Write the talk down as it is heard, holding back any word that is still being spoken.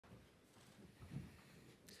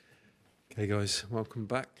Hey guys, welcome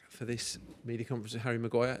back for this media conference with Harry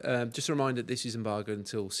Maguire. Just a reminder, this is embargoed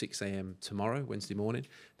until 6 a.m. tomorrow, Wednesday morning.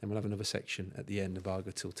 Then we'll have another section at the end,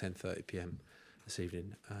 embargoed till 10:30 p.m. this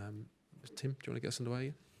evening. Tim, do you want to get us underway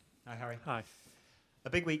again? Hi, Harry. Hi. A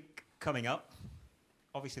big week coming up.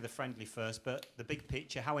 Obviously the friendly first, but the big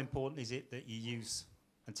picture, how important is it that you use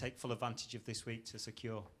and take full advantage of this week to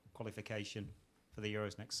secure qualification for the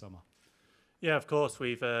Euros next summer? Yeah, of course,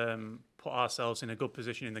 we've put ourselves in a good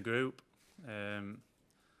position in the group.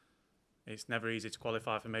 It's never easy to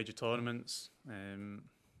qualify for major tournaments.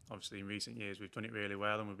 Obviously, in recent years, we've done it really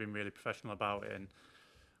well and we've been really professional about it. And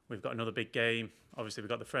we've got another big game. Obviously, we've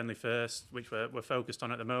got the friendly first, which we're focused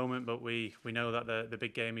on at the moment. But we know that the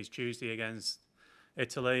big game is Tuesday against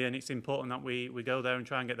Italy, and it's important that we go there and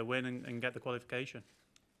try and get the win and get the qualification.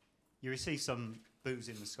 You received some boos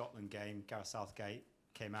in the Scotland game. Gareth Southgate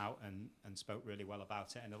came out and spoke really well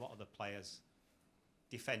about it, and a lot of the players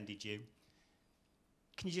defended you.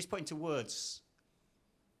 Can you just put into words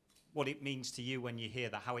what it means to you when you hear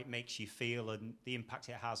that, how it makes you feel and the impact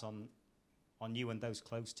it has on you and those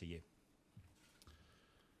close to you?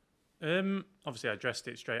 Obviously, I addressed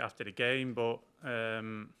it straight after the game, but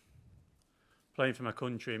playing for my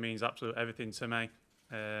country means absolutely everything to me.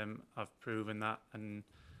 I've proven that, and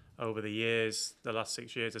over the years, the last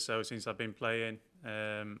 6 years or so since I've been playing,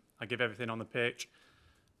 I give everything on the pitch.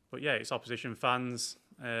 But yeah, it's opposition fans,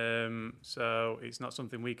 so it's not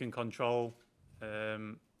something we can control.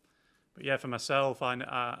 But yeah, for myself, I'm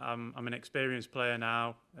an experienced player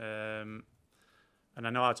now, and I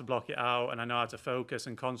know how to block it out, and I know how to focus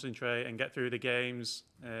and concentrate and get through the games.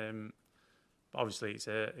 But obviously,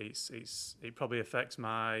 it probably affects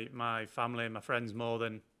my family and my friends more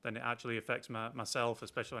than it actually affects myself,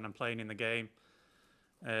 especially when I'm playing in the game.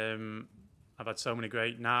 I've had so many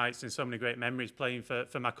great nights and so many great memories playing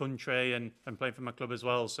for my country and playing for my club as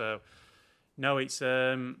well. So, no, it's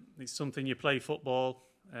something you play football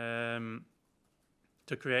to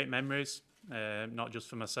create memories, not just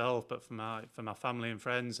for myself but for my family and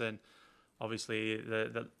friends. And obviously,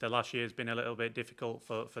 the last year has been a little bit difficult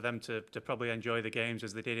for them to probably enjoy the games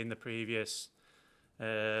as they did in the previous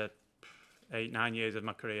 8-9 years of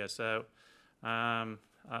my career. So.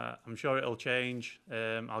 I'm sure it'll change.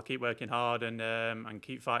 I'll keep working hard and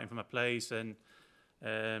keep fighting for my place and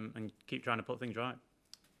keep trying to put things right.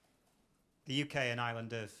 The UK and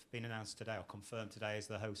Ireland have been announced today or confirmed today as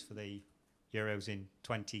the host for the Euros in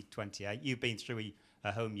 2028. You've been through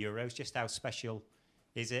a home Euros. Just how special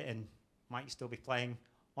is it, and might you still be playing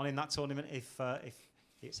on in that tournament if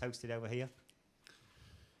it's hosted over here?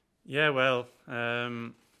 Yeah, well.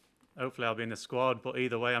 Hopefully I'll be in the squad, but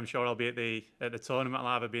either way, I'm sure I'll be at the tournament. I'll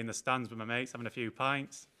either be in the stands with my mates having a few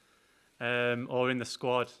pints, or in the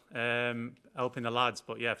squad helping the lads.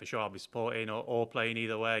 But yeah, for sure I'll be supporting or playing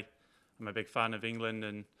either way. I'm a big fan of England,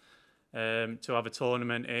 and to have a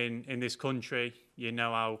tournament in this country, you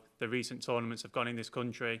know how the recent tournaments have gone in this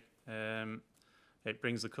country. It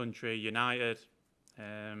brings the country united,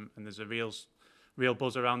 and there's a real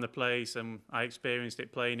buzz around the place. And I experienced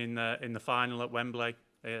it playing in the final at Wembley.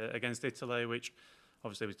 Against Italy, which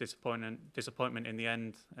obviously was disappointment in the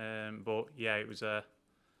end. But yeah, it's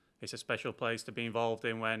a special place to be involved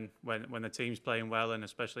in when the team's playing well, and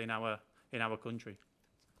especially in our country.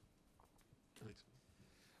 Thanks.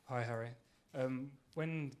 Hi, Harry.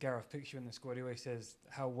 When Gareth picks you in the squad, he always says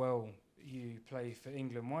how well you play for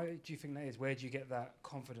England. Why do you think that is? Where do you get that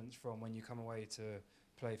confidence from when you come away to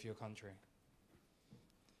play for your country?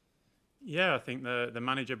 Yeah, I think the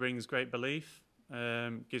manager brings great belief.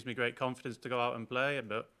 Gives me great confidence to go out and play,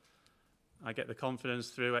 but I get the confidence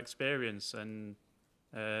through experience and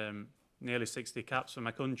nearly 60 caps for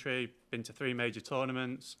my country, been to 3 major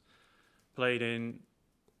tournaments, played in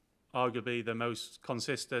arguably the most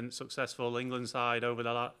consistent, successful England side over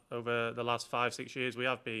the last 5-6 years we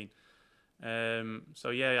have been. So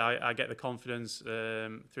yeah, I get the confidence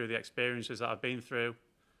through the experiences that I've been through,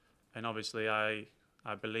 and obviously I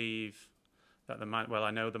believe that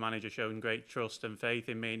I know the manager showing great trust and faith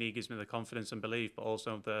in me, and he gives me the confidence and belief, but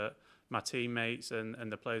also my teammates and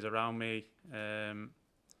the players around me.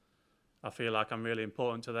 I feel like I'm really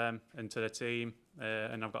important to them and to the team,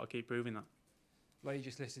 and I've got to keep proving that. Like you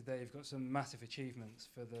just listed there, you've got some massive achievements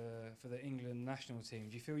for the England national team.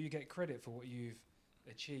 Do you feel you get credit for what you've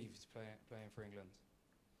achieved playing for England?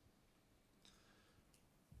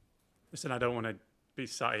 Listen, I don't want to be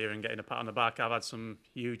sat here and getting a pat on the back. I've had some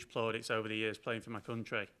huge plaudits over the years playing for my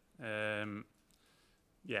country.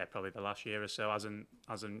 Yeah, probably the last year or so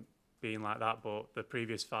hasn't been like that, but the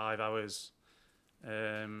previous 5 I was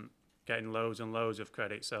getting loads and loads of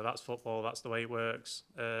credit. So that's football, that's the way it works.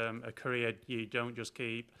 A career, you don't just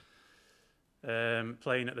keep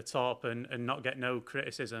playing at the top and not get no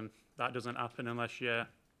criticism. That doesn't happen unless you're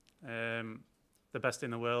the best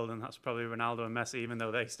in the world, and that's probably Ronaldo and Messi, even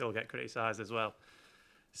though they still get criticised as well.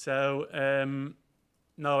 So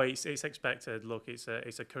no, it's expected. Look, it's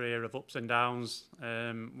a career of ups and downs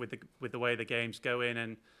with the way the game's going,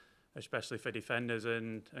 and especially for defenders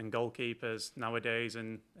and goalkeepers nowadays.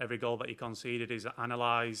 And every goal that he conceded is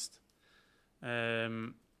analysed. Yeah,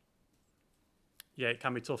 it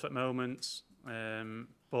can be tough at moments,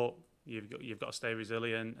 but you've got to stay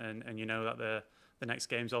resilient, and you know that the next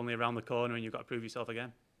game's only around the corner, and you've got to prove yourself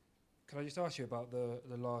again. Can I just ask you about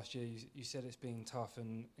the last year? You said it's been tough,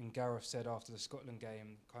 and Gareth said after the Scotland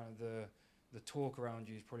game, kind of the talk around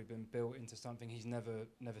you has probably been built into something he's never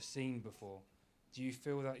seen before. Do you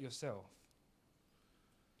feel that yourself?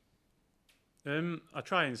 I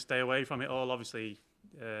try and stay away from it all. Obviously,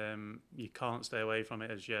 you can't stay away from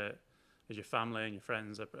it as your family and your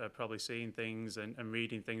friends are probably seeing things and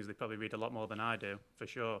reading things. They probably read a lot more than I do, for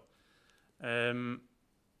sure.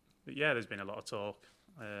 But yeah, there's been a lot of talk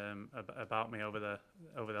about me over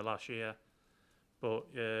the last year. But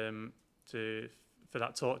for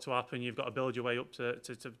that talk to happen, you've got to build your way up to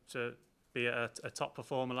be a top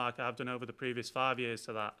performer like I've done over the previous 5 years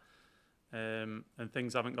to that. And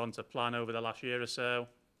things haven't gone to plan over the last year or so.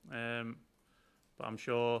 But I'm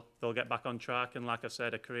sure they'll get back on track. And like I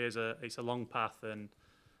said, a career's it's a long path, and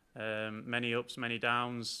many ups, many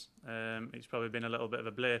downs. It's probably been a little bit of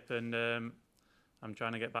a blip, and I'm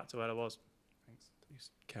trying to get back to where I was.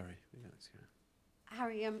 Thanks. Kerry.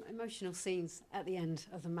 Harry, emotional scenes at the end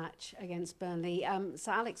of the match against Burnley.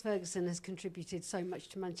 Sir Alex Ferguson has contributed so much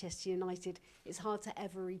to Manchester United. It's hard to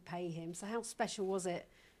ever repay him. So how special was it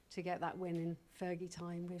to get that win in Fergie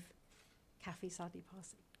time with Caffey sadly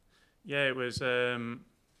passing? Yeah, it was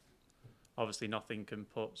obviously nothing can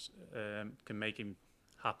make him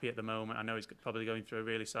happy at the moment. I know he's probably going through a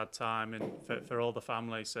really sad time, and for all the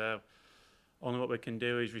family. So only what we can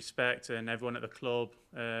do is respect, and everyone at the club,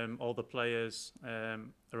 all the players,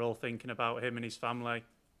 are all thinking about him and his family.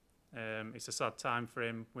 It's a sad time for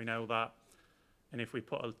him, we know that. And if we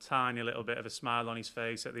put a tiny little bit of a smile on his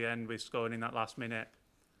face at the end with scoring in that last minute,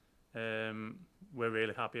 we're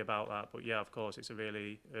really happy about that. But yeah, of course, it's a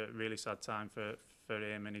really sad time for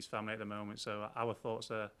him and his family at the moment. So our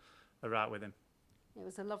thoughts are right with him. It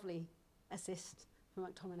was a lovely assist from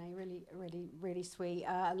McTominay, really sweet.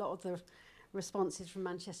 A lot of the responses from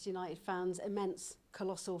Manchester United fans, immense,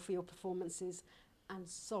 colossal for your performances, and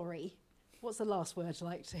sorry. What's the last word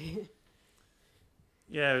like to you?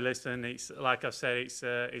 Yeah, listen, it's like I've said, it's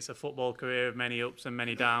a football career of many ups and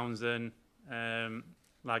many downs, and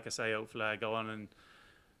like I say, hopefully I go on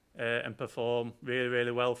and perform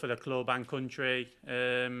really well for the club and country.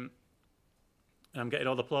 I'm getting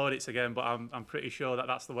all the plaudits again, but I'm pretty sure that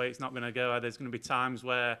that's the way it's not going to go. There's going to be times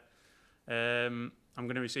where I'm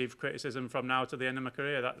going to receive criticism from now to the end of my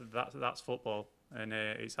career. That's football, and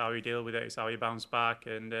it's how you deal with it. It's how you bounce back,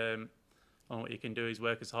 and what you can do is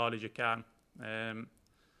work as hard as you can.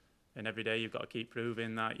 And every day you've got to keep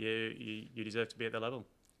proving that you deserve to be at the level.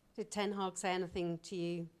 Did Ten Hag say anything to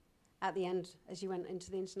you at the end as you went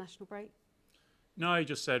into the international break? No, he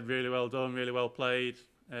just said really well done, really well played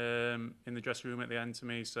in the dressing room at the end to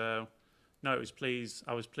me. So no, I was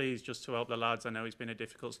pleased just to help the lads. I know it's been a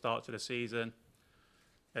difficult start to the season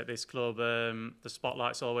at this club. The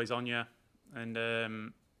spotlight's always on you,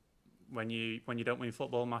 and when you don't win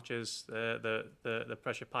football matches, the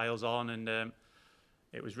pressure piles on, and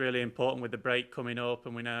it was really important with the break coming up,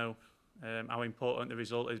 and we know how important the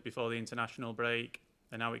result is before the international break,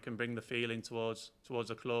 and how it can bring the feeling towards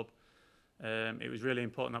the club. It was really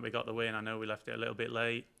important that we got the win. I know we left it a little bit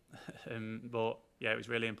late, but yeah, it was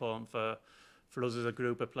really important for us as a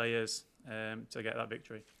group of players to get that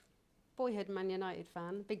victory. Boyhood Man United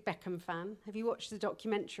fan, big Beckham fan. Have you watched the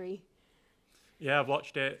documentary? Yeah, I've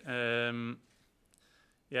watched it.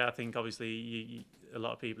 Yeah, I think obviously a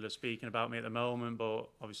lot of people are speaking about me at the moment, but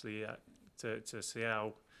obviously to see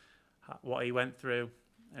what he went through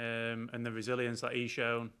and the resilience that he's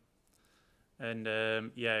shown. And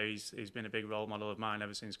yeah, he's been a big role model of mine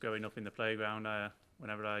ever since growing up in the playground.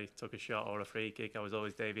 Whenever I took a shot or a free kick, I was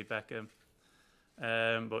always David Beckham.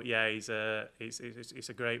 But yeah, it's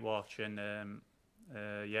a great watch, and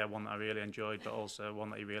yeah, one that I really enjoyed, but also one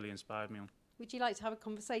that he really inspired me on. Would you like to have a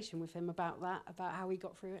conversation with him about that, about how he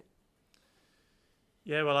got through it?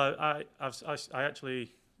 Yeah, well, I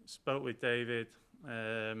actually spoke with David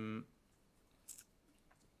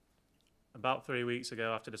about 3 weeks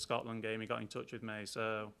ago after the Scotland game. He got in touch with me,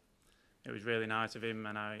 so it was really nice of him,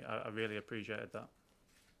 and I really appreciated that.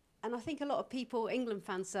 And I think a lot of people, England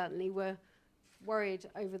fans certainly, were worried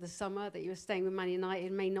over the summer that you were staying with Man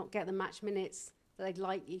United, may not get the match minutes that they'd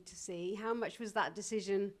like you to see. How much was that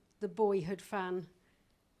decision the boyhood fan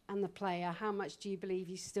and the player? How much do you believe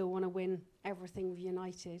you still want to win everything with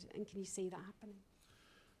United? And can you see that happening?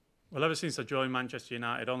 Well, ever since I joined Manchester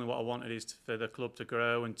United, only what I wanted is for the club to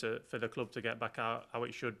grow and for the club to get back out how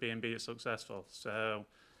it should be and be successful. So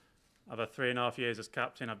I've had 3.5 years as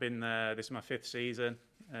captain. I've been there. This is my 5th season.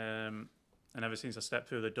 And ever since I stepped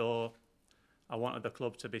through the door, I wanted the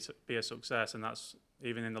club to be a success. And that's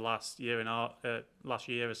even in the last year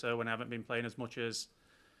or so when I haven't been playing as much as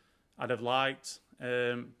I'd have liked.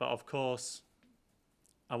 But of course,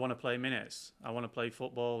 I want to play minutes. I want to play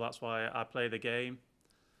football. That's why I play the game.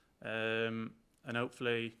 And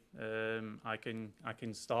hopefully I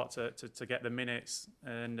can start to get the minutes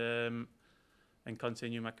and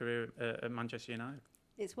continue my career at Manchester United.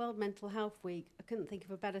 It's World Mental Health Week. I couldn't think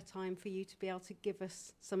of a better time for you to be able to give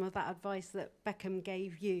us some of that advice that Beckham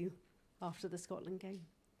gave you after the Scotland game.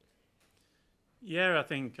 Yeah, I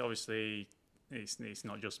think obviously it's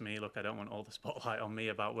not just me. Look, I don't want all the spotlight on me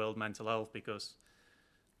about World Mental Health because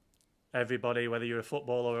everybody, whether you're a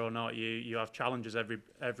footballer or not, you have challenges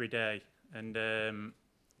every day. And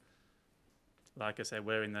like I said,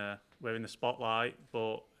 we're in the spotlight,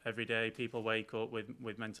 but every day people wake up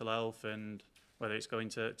with mental health, and whether it's going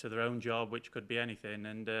to their own job, which could be anything.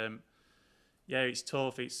 And yeah, it's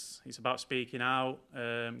tough. It's about speaking out,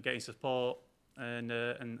 getting support,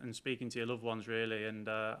 and speaking to your loved ones really. And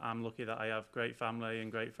I'm lucky that I have great family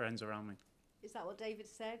and great friends around me. Is that what David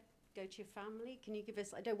said? Go to your family? Can you give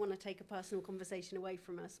us, I don't want to take a personal conversation away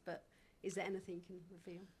from us, but is there anything you can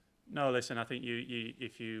reveal? No, listen, I think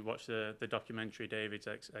if you watch the documentary, David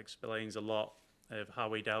explains a lot of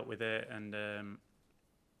how he dealt with it, and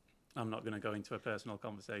I'm not going to go into a personal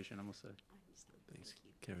conversation, I must say. I understand. Thanks,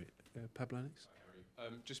 Kerry. Pablo next.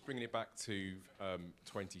 Just bringing it back to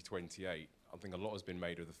 2028, I think a lot has been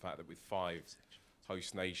made of the fact that with 5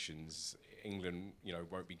 host nations, England,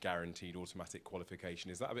 won't be guaranteed automatic qualification.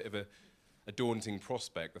 Is that a bit of a daunting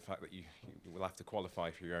prospect, the fact that you will have to qualify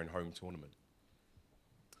for your own home tournament?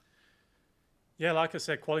 Yeah, like I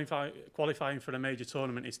said, qualifying for a major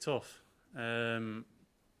tournament is tough.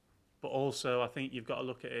 But also, I think you've got to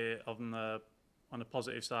look at it on the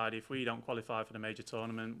positive side. If we don't qualify for the major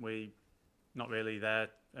tournament, we're not really there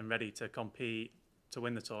and ready to compete to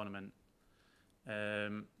win the tournament.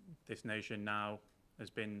 This nation now has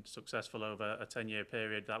been successful over a 10-year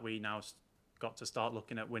period that we now got to start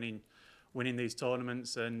looking at winning these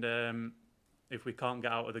tournaments. And if we can't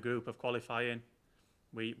get out of the group of qualifying,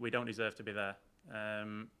 we don't deserve to be there.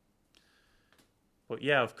 But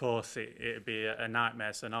yeah, of course, it'd be a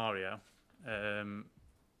nightmare scenario.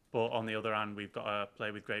 But on the other hand, we've got to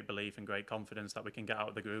play with great belief and great confidence that we can get out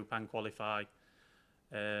of the group and qualify.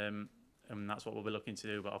 And that's what we'll be looking to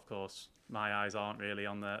do. But of course, my eyes aren't really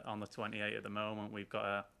on the 28 at the moment. We've got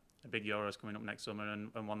a big Euros coming up next summer,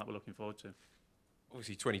 and one that we're looking forward to.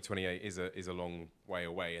 Obviously, 2028 is a long way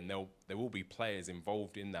away, and there will be players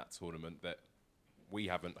involved in that tournament that we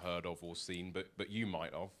haven't heard of or seen, but you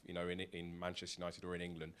might have, in Manchester United or in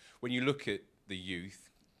England. When you look at the youth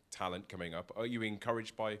talent coming up, are you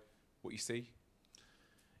encouraged by what you see?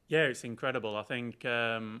 Yeah, it's incredible. I think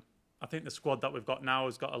the squad that we've got now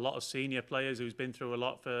has got a lot of senior players who's been through a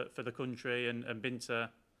lot for the country and been to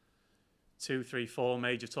 2, 3, 4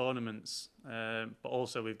 major tournaments. But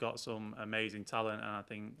also we've got some amazing talent, and I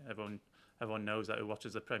think everyone knows that, who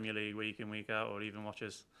watches the Premier League week in, week out, or even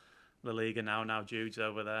watches La Liga now Jude's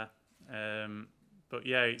over there. But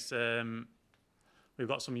yeah, it's we've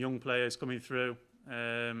got some young players coming through,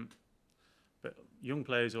 but young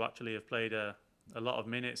players who actually have played a lot of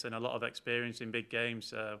minutes and a lot of experience in big games.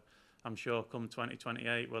 So I'm sure come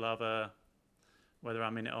 2028 we'll have whether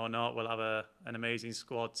I'm in it or not, we'll have an amazing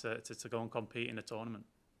squad to go and compete in the tournament.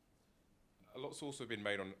 A lot's also been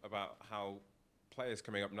made about how players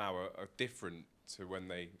coming up now are different to when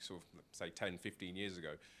they sort of, say, 10, 15 years ago.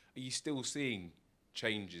 Are you still seeing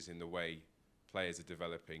changes in the way players are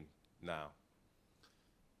developing now?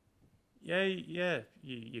 Yeah,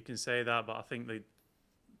 you can say that, but I think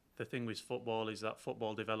the thing with football is that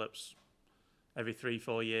football develops every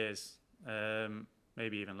 3-4 years,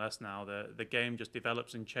 maybe even less now. The game just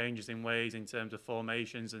develops and changes in ways in terms of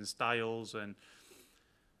formations and styles and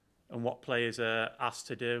what players are asked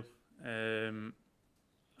to do. And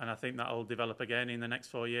I think that'll develop again in the next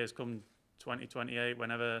 4 years, come 2028,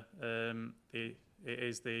 whenever it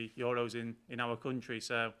is the Euros in our country.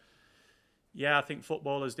 So, yeah, I think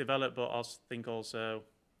football has developed, but I think also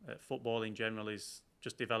football in general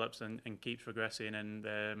just develops and keeps progressing. And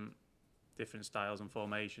different styles and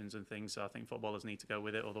formations and things. So I think footballers need to go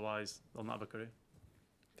with it, otherwise they'll not have a career.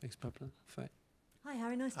 Thanks, Pablo. Faye. Hi,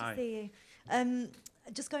 Harry. Nice Hi. to see you.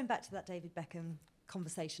 Just going back to that David Beckham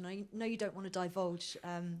conversation, I know you don't want to divulge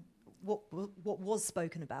what was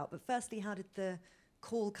spoken about, but firstly, how did the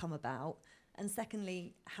call come about? And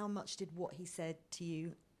secondly, how much did what he said to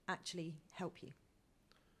you actually help you?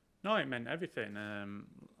 No, it meant everything.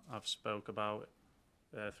 I've spoke about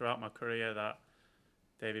throughout my career that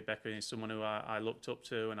David Beckham is someone who I looked up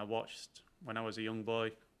to and I watched when I was a young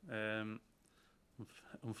boy.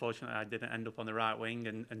 Unfortunately, I didn't end up on the right wing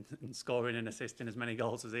and scoring and assisting as many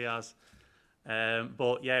goals as he has.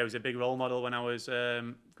 But yeah, he was a big role model when I was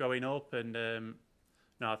growing up, and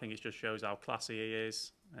no, I think it just shows how classy he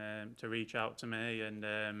is to reach out to me and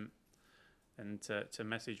to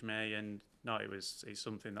message me, and no, it's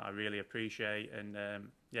something that I really appreciate, and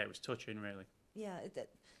yeah, it was touching, really. Yeah,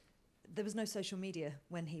 there was no social media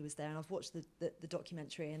when he was there, and I've watched the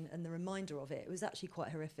documentary and the reminder of it. It was actually quite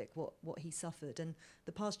horrific what he suffered, and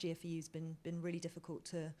the past year for you has been really difficult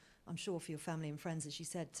to, I'm sure, for your family and friends, as you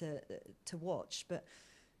said, to watch. But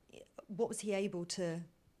what was he able to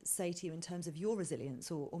say to you in terms of your resilience,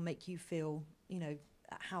 or make you feel, you know,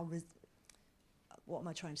 what am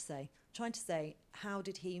I trying to say? Trying to say, how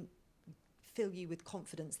did he fill you with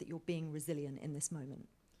confidence that you're being resilient in this moment?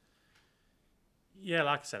 Yeah,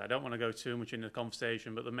 like I said, I don't want to go too much into the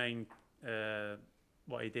conversation, but the main,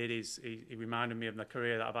 what he did is he reminded me of the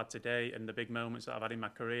career that I've had today and the big moments that I've had in my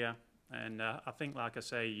career. And I think, like I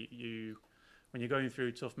say, when you're going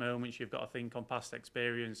through tough moments, you've got to think on past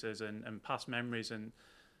experiences and past memories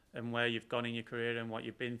and where you've gone in your career and what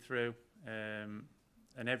you've been through.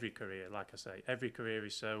 And every career, like I say, every career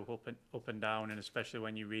is so up and down, and especially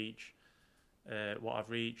when you reach what I've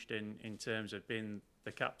reached in terms of being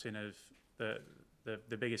the captain of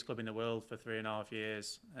the biggest club in the world for 3.5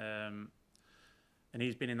 years, and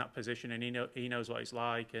he's been in that position, and he knows what it's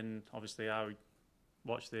like. And obviously, I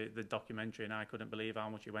watched the documentary, and I couldn't believe how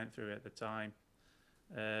much he went through at the time.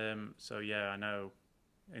 So yeah, I know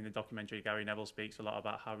in the documentary Gary Neville speaks a lot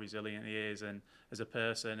about how resilient he is and as a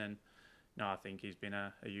person, and no, I think he's been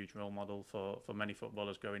a huge role model for many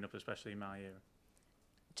footballers growing up, especially in my era.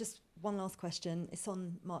 Just one last question. It's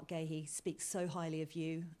on Mark Gay. He speaks so highly of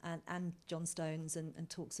you and John Stones and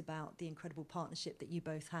talks about the incredible partnership that you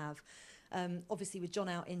both have. Obviously, with John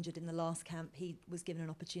out injured in the last camp, he was given an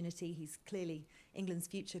opportunity. He's clearly England's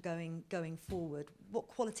future going forward. What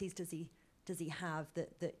qualities does he have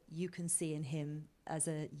that you can see in him as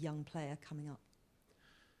a young player coming up?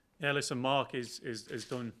 Yeah, listen, Mark has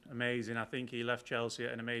done amazing. I think he left Chelsea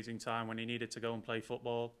at an amazing time when he needed to go and play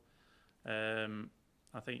football.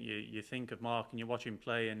 I think you think of Mark and you watch him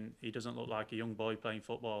play, and he doesn't look like a young boy playing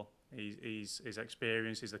football. He's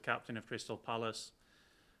experienced. He's the captain of Crystal Palace,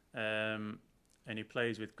 and he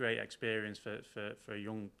plays with great experience for a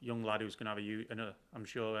young lad who's going to have I'm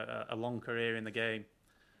sure a long career in the game.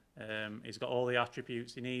 He's got all the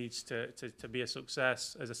attributes he needs to be a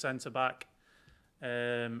success as a centre back.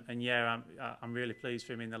 And yeah, I'm really pleased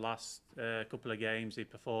for him in the last couple of games. He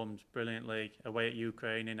performed brilliantly away at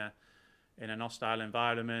Ukraine in an hostile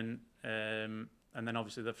environment, and then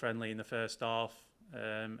obviously the friendly in the first half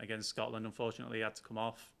against Scotland. Unfortunately, he had to come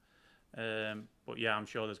off. But yeah, I'm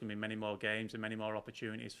sure there's going to be many more games and many more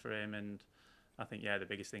opportunities for him. And I think, yeah, the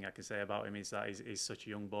biggest thing I can say about him is that he's such a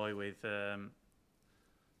young boy with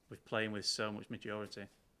playing with so much maturity.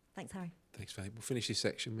 Thanks, Harry. Thanks, Faye. We'll finish this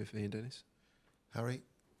section with Ian Dennis. Harry,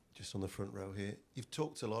 just on the front row here, you've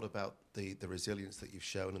talked a lot about the resilience that you've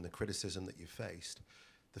shown and the criticism that you've faced.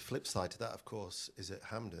 The flip side to that, of course, is at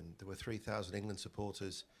Hampden. There were 3,000 England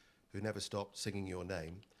supporters who never stopped singing your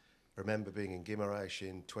name. I remember being in Guimarães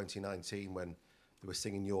in 2019 when they were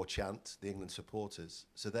singing your chant, the England supporters.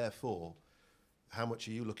 So therefore, how much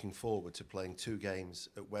are you looking forward to playing 2 games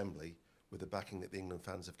at Wembley with the backing that the England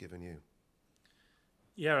fans have given you?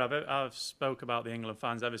 Yeah, I've spoke about the England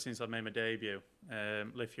fans ever since I made my debut.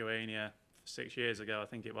 Lithuania 6 years ago, I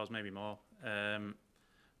think it was, maybe more.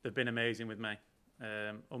 They've been amazing with me.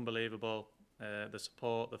 Unbelievable. The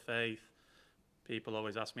support, the faith. People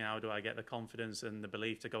always ask me, how do I get the confidence and the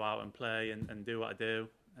belief to go out and play and do what I do?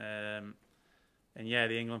 And yeah,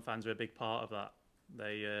 the England fans are a big part of that.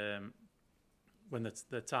 They, when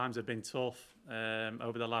the times have been tough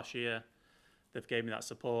over the last year, they've gave me that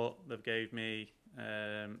support. They've gave me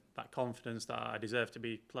that confidence that I deserve to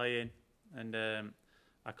be playing, and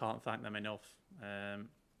I can't thank them enough.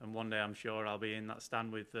 And one day I'm sure I'll be in that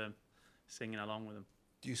stand with them, singing along with them.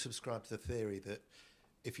 Do you subscribe to the theory that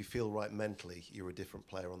if you feel right mentally, you're a different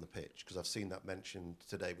player on the pitch? Because I've seen that mentioned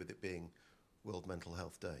today with it being World Mental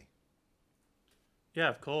Health Day. Yeah,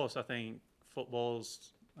 of course. I think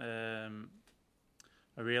football's a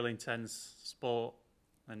real intense sport,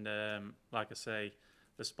 and like I say,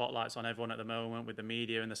 the spotlight's on everyone at the moment with the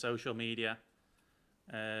media and the social media.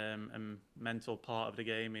 And mental part of the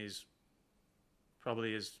game is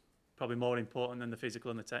probably more important than the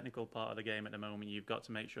physical and the technical part of the game at the moment. You've got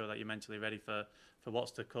to make sure that you're mentally ready for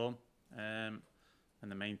what's to come. And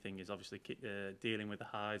the main thing is obviously dealing with the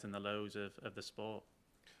highs and the lows of the sport.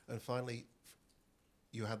 And finally,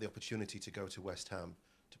 you had the opportunity to go to West Ham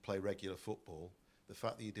to play regular football. The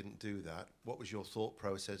fact that you didn't do that, what was your thought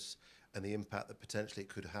process and the impact that potentially it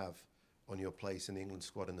could have on your place in the England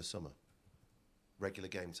squad in the summer? Regular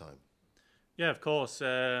game time. Yeah, of course.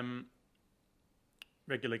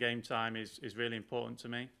 Regular game time is really important to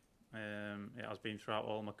me. It has been throughout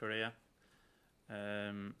all my career.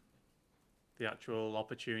 The actual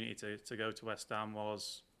opportunity to go to West Ham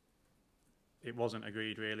wasn't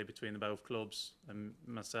agreed really between the both clubs and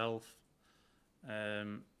myself.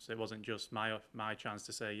 So it wasn't just my chance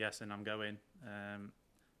to say yes and I'm going.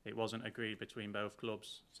 It wasn't agreed between both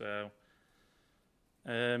clubs. So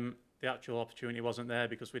the actual opportunity wasn't there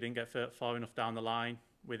because we didn't get far enough down the line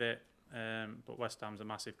with it. But West Ham's a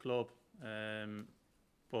massive club.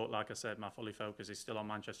 But like I said, my fully focus is still on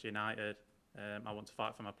Manchester United. I want to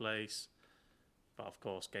fight for my place. But of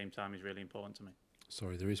course, game time is really important to me.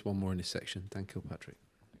 Sorry, there is one more in this section. Dan Kilpatrick.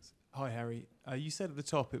 Hi, Harry. You said at the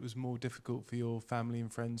top it was more difficult for your family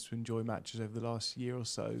and friends to enjoy matches over the last year or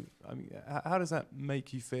so. I mean, how does that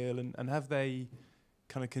make you feel? And have they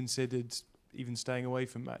kind of considered even staying away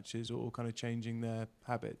from matches or kind of changing their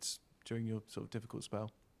habits during your sort of difficult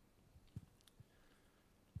spell?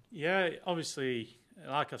 Yeah, obviously,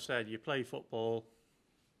 like I've said, you play football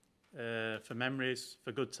for memories,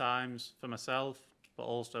 for good times, for myself, but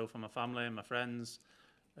also for my family and my friends,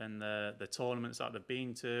 and the tournaments that they've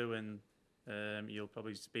been to, and you'll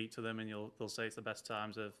probably speak to them and they'll say it's the best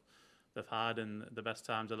times they've had and the best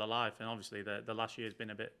times of their life. And obviously, the last year has been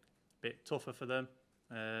a bit tougher for them.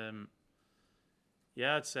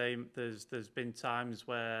 Yeah, I'd say there's been times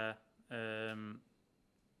where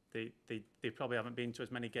they probably haven't been to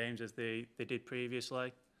as many games as they did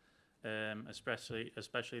previously,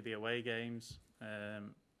 especially the away games.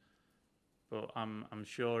 But I'm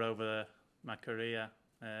sure over my career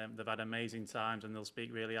they've had amazing times and they'll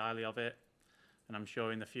speak really highly of it. And I'm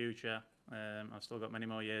sure in the future, I've still got many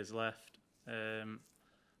more years left,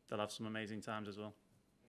 they'll have some amazing times as well.